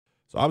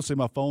So obviously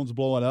my phone's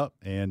blowing up,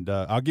 and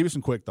I'll give you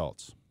some quick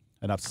thoughts.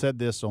 And I've said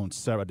this on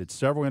several. I did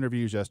several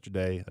interviews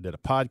yesterday. I did a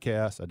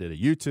podcast. I did a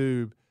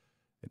YouTube.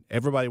 And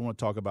everybody want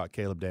to talk about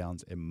Caleb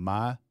Downs. And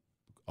my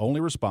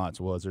only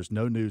response was there's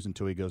no news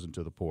until he goes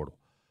into the portal.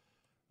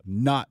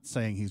 I'm not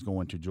saying he's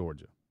going to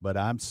Georgia, but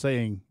I'm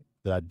saying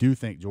that I do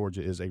think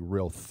Georgia is a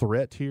real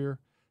threat here.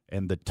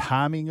 And the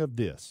timing of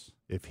this,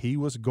 if he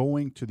was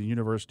going to the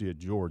University of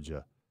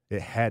Georgia,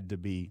 it had to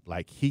be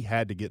like he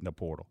had to get in the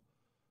portal.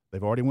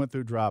 They've already went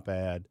through drop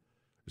ad.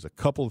 There's a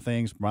couple of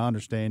things, from my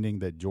understanding,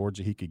 that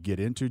Georgia, he could get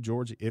into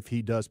Georgia if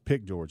he does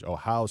pick Georgia.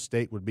 Ohio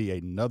State would be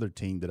another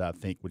team that I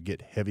think would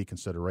get heavy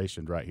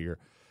consideration right here.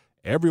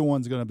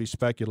 Everyone's going to be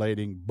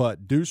speculating,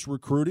 but Deuce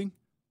Recruiting,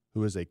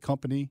 who is a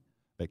company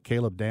that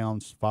Caleb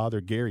Downs'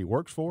 father, Gary,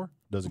 works for,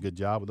 does a good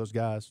job with those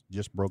guys,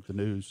 just broke the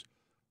news.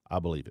 I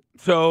believe it.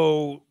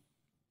 So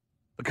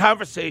the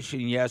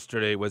conversation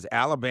yesterday was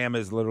Alabama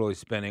is literally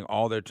spending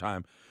all their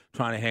time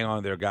trying to hang on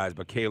to their guys,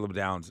 but Caleb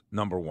Downs,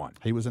 number one.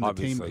 He was in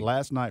obviously. The team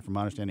last night, from my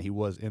understanding. He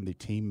was in the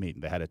team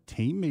meeting. They had a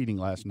team meeting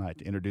last night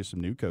to introduce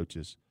some new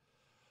coaches,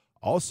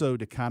 also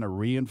to kind of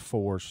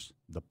reinforce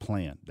the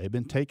plan. They've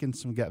been taking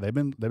some guys. They've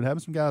been having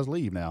some guys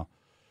leave now,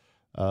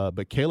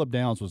 but Caleb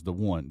Downs was the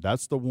one.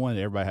 That's the one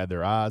everybody had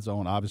their eyes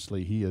on.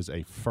 Obviously, he is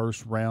a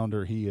first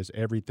rounder. He is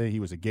everything. He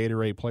was a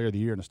Gatorade Player of the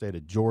Year in the state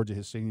of Georgia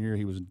his senior year.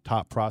 He was a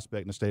top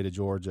prospect in the state of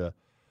Georgia.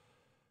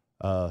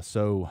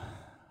 So.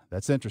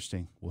 That's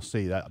interesting. We'll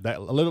see.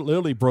 That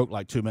literally broke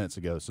like 2 minutes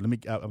ago. So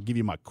I'll give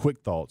you my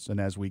quick thoughts,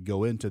 and as we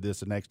go into this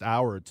the next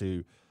hour or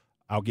two,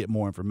 I'll get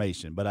more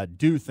information. But I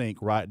do think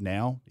right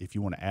now, if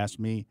you want to ask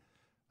me,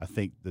 I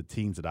think the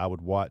teams that I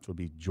would watch would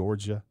be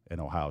Georgia and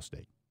Ohio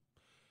State.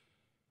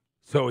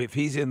 So if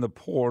he's in the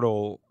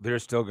portal, they're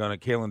still going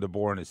to, Kalen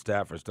DeBoer and his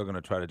staff are still going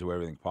to try to do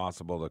everything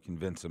possible to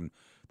convince him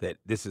that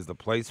this is the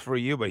place for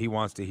you, but he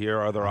wants to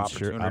hear other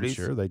opportunities.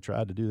 I'm sure they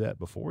tried to do that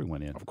before he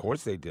went in. Of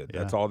course they did. Yeah.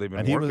 That's all they've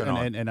been working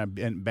on.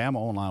 And Bama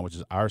Online, which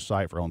is our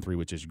site for On3,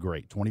 which is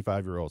great,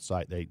 25-year-old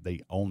site,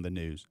 they own the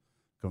news,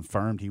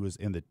 confirmed he was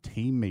in the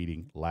team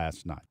meeting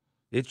last night.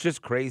 It's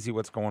just crazy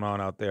what's going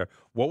on out there.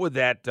 What would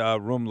that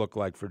room look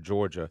like for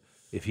Georgia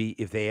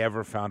if they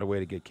ever found a way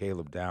to get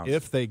Caleb Downs?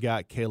 If they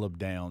got Caleb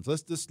Downs,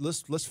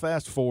 let's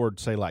fast forward,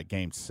 say like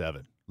Game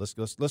 7.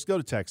 Let's go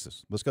to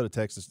Texas. Let's go to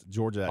Texas,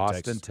 Georgia,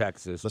 Austin,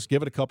 Texas. Let's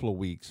give it a couple of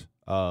weeks.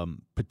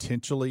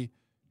 Potentially,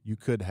 you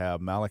could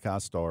have Malachi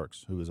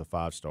Starks, who is a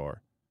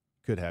 5-star.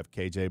 Could have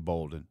KJ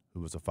Bolden,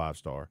 who was a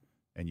 5-star,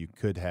 and you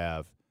could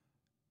have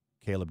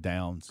Caleb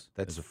Downs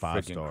as a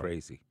 5-star. Freaking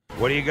crazy.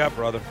 What do you got,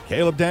 brother?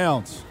 Caleb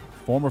Downs,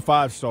 former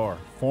 5-star,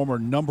 former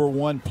number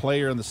 1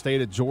 player in the state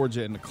of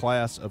Georgia in the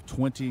class of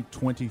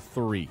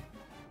 2023.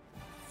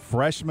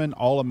 Freshman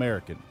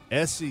All-American,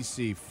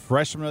 SEC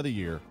Freshman of the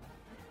Year.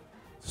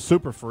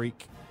 Super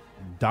freak,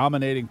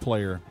 dominating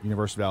player,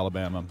 University of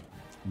Alabama.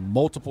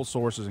 Multiple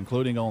sources,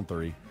 including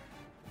On3,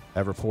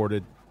 have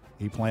reported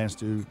he plans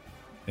to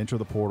enter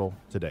the portal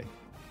today.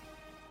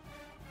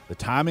 The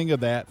timing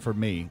of that for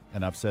me,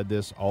 and I've said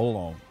this all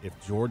along, if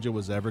Georgia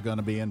was ever going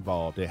to be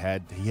involved, he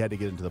had to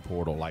get into the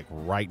portal like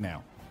right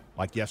now,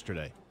 like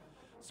yesterday.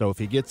 So if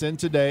he gets in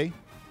today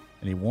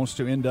and he wants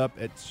to end up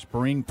at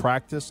spring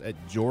practice at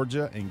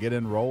Georgia and get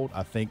enrolled,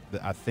 I think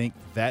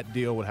that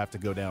deal would have to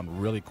go down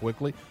really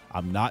quickly.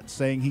 I'm not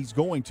saying he's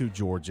going to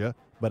Georgia,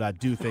 but I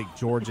do think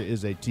Georgia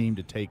is a team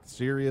to take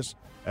serious,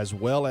 as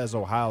well as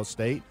Ohio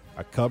State.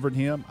 I covered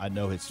him. I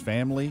know his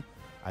family.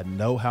 I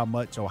know how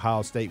much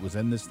Ohio State was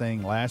in this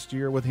thing last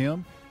year with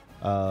him.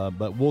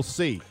 But we'll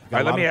see.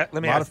 Got a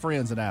lot of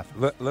friends in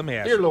Athens. Let me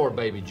ask Dear Lord,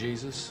 baby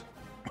Jesus.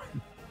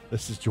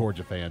 This is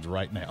Georgia fans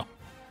right now.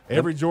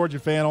 Every Georgia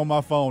fan on my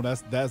phone,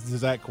 that's the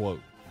exact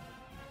quote.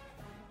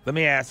 Let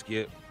me ask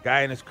you,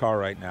 guy in his car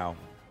right now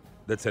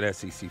that's an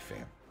SEC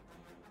fan,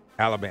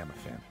 Alabama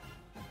fan,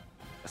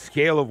 a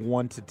scale of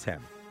 1 to 10.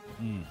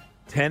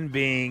 10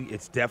 being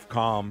it's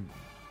DEFCON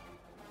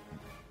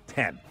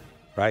 10,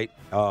 right,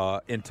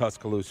 in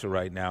Tuscaloosa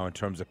right now in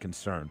terms of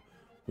concern.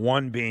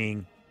 1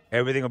 being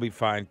everything will be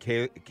fine.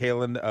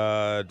 Kalen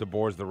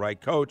DeBoer is the right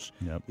coach.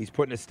 Yep. He's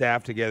putting a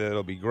staff together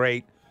that'll be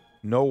great.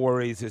 No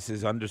worries. This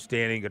is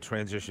understanding a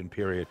transition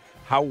period.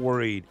 How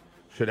worried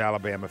should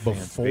Alabama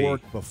fans be?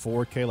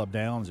 Before Caleb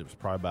Downs, it was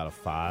probably about a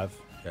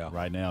 5. Yeah.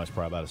 Right now, it's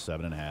probably about a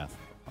 7.5.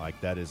 Like,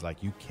 that is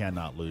like you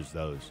cannot lose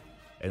those.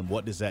 And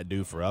what does that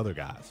do for other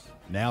guys?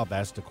 Now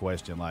that's the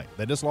question. Like,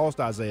 they just lost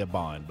Isaiah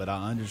Bond, but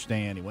I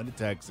understand he went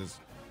to Texas.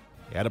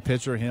 He had a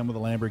picture of him with a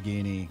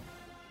Lamborghini.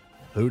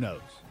 Who knows?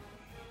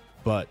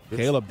 But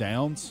Caleb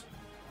Downs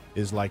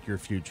is like your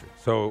future.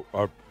 So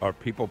are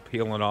people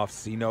peeling off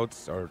C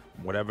notes or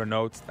whatever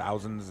notes,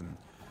 thousands, and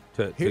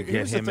to get him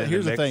in the mix?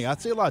 Here's the thing. I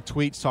see a lot of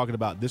tweets talking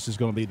about this is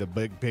going to be the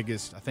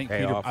biggest. I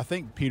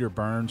think Peter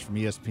Burns from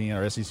ESPN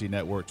or SEC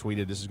Network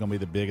tweeted this is going to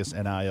be the biggest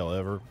NIL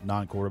ever,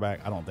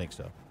 non-quarterback. I don't think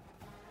so.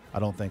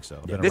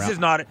 Yeah, this is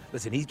not –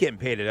 listen, he's getting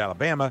paid at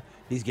Alabama.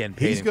 He's getting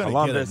paid in Columbus. He's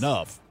going to get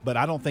enough, but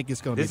I don't think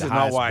it's going to be the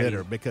highest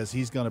bidder because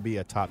he's going to be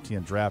a top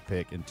 10 draft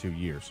pick in 2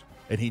 years,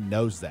 and he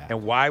knows that.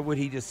 And why would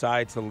he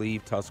decide to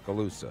leave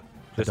Tuscaloosa?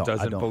 Just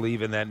doesn't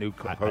believe in that new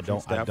coaching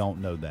staff? I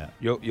don't know that.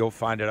 You'll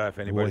find it out if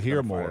anybody. We'll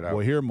hear more. We'll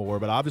hear more.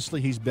 But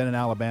obviously, he's been in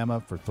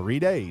Alabama for 3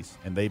 days,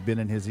 and they've been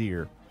in his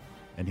ear,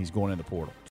 and he's going in the portal.